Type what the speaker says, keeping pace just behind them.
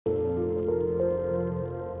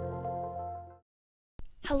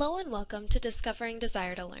Hello and welcome to Discovering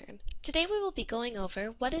Desire2Learn. Today we will be going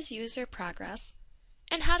over what is user progress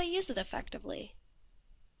and how to use it effectively.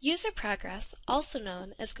 User progress, also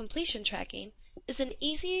known as completion tracking, is an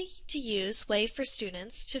easy-to-use way for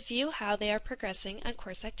students to view how they are progressing on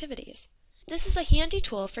course activities. This is a handy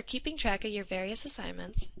tool for keeping track of your various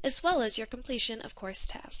assignments, as well as your completion of course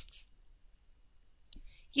tasks.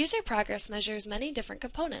 User progress measures many different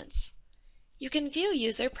components. You can view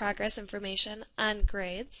user progress information on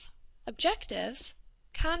grades, objectives,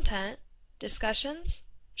 content, discussions,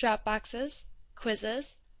 Dropboxes,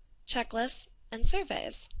 quizzes, checklists, and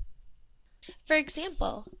surveys. For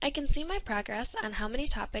example, I can see my progress on how many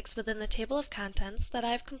topics within the table of contents that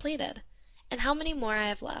I have completed, and how many more I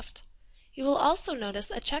have left. You will also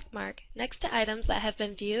notice a check mark next to items that have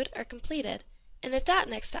been viewed or completed, and a dot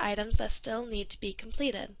next to items that still need to be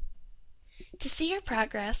completed. To see your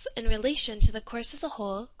progress in relation to the course as a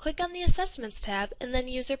whole, click on the Assessments tab and then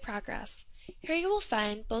User Progress. Here you will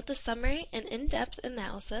find both a summary and in-depth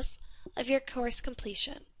analysis of your course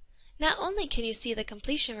completion. Not only can you see the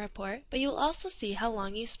completion report, but you will also see how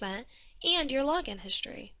long you spent and your login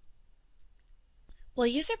history. While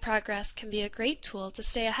user progress can be a great tool to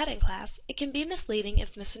stay ahead in class, it can be misleading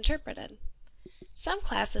if misinterpreted. Some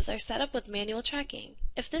classes are set up with manual tracking.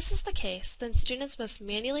 If this is the case, then students must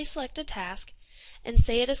manually select a task and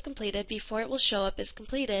say it is completed before it will show up as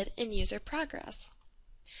completed in user progress.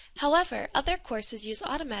 However, other courses use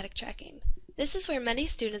automatic tracking. This is where many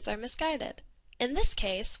students are misguided. In this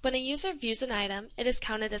case, when a user views an item, it is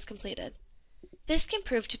counted as completed. This can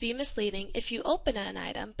prove to be misleading if you open an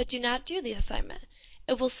item but do not do the assignment.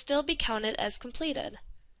 It will still be counted as completed.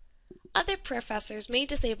 Other professors may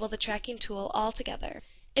disable the tracking tool altogether.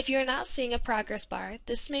 If you are not seeing a progress bar,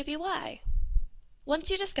 this may be why. Once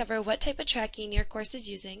you discover what type of tracking your course is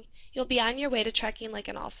using, you'll be on your way to tracking like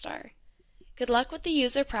an all-star. Good luck with the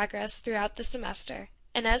user progress throughout the semester,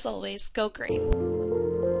 and as always, go green!